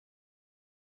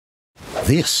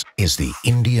This is the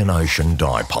Indian Ocean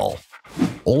Dipole,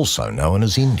 also known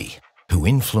as Indy, who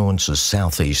influences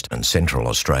southeast and central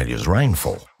Australia's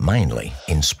rainfall, mainly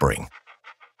in spring.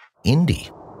 Indy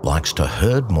likes to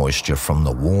herd moisture from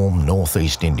the warm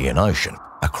northeast Indian Ocean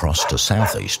across to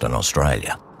southeastern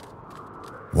Australia.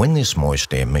 When this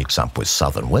moist air meets up with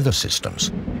southern weather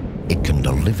systems, it can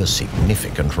deliver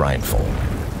significant rainfall.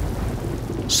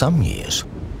 Some years,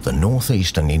 the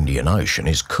northeastern Indian Ocean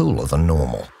is cooler than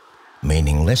normal,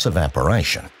 meaning less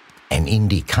evaporation, and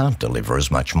Indy can't deliver as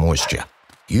much moisture,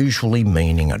 usually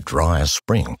meaning a drier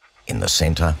spring in the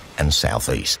centre and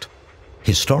southeast.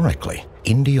 Historically,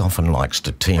 Indy often likes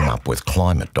to team up with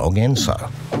Climatedog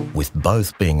Enso, with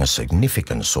both being a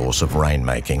significant source of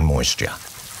rainmaking moisture.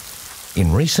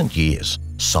 In recent years,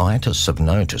 scientists have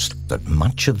noticed that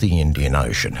much of the Indian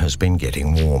Ocean has been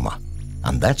getting warmer,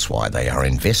 and that's why they are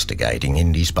investigating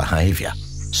Indy's behaviour,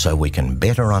 so we can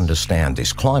better understand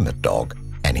this climate dog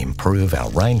and improve our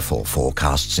rainfall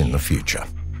forecasts in the future.